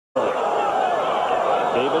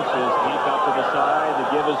Davis is deep out to the side.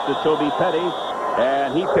 The give is to Toby Petty,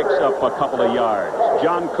 and he picks up a couple of yards.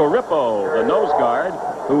 John Corippo, the nose guard,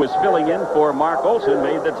 who was filling in for Mark Olson,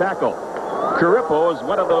 made the tackle. Corippo is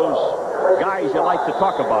one of those guys you like to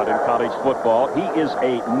talk about in college football. He is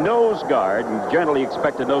a nose guard. You generally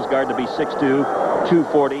expect a nose guard to be 6'2",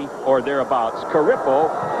 240 or thereabouts.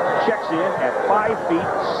 Corippo checks in at 5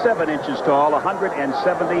 feet 7 inches tall,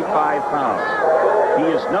 175 pounds. He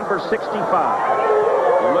is number 65.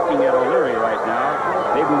 We're looking at O'Leary right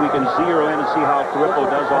now. Maybe we can zero in and see how Corippo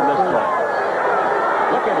does on this play.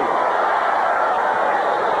 Look at him.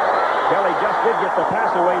 Kelly just did get the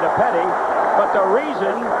pass away to Petty, but the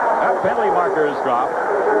reason that penalty marker is dropped,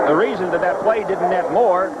 the reason that play didn't net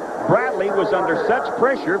more, Bradley was under such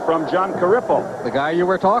pressure from John Corippo. The guy you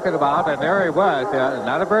were talking about, and there he was.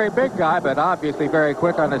 Not a very big guy, but obviously very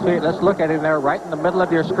quick on his feet. Let's look at him there right in the middle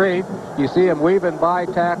of your screen. You see him weaving by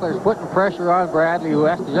tacklers, putting pressure on Bradley, who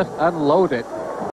has to just unload it.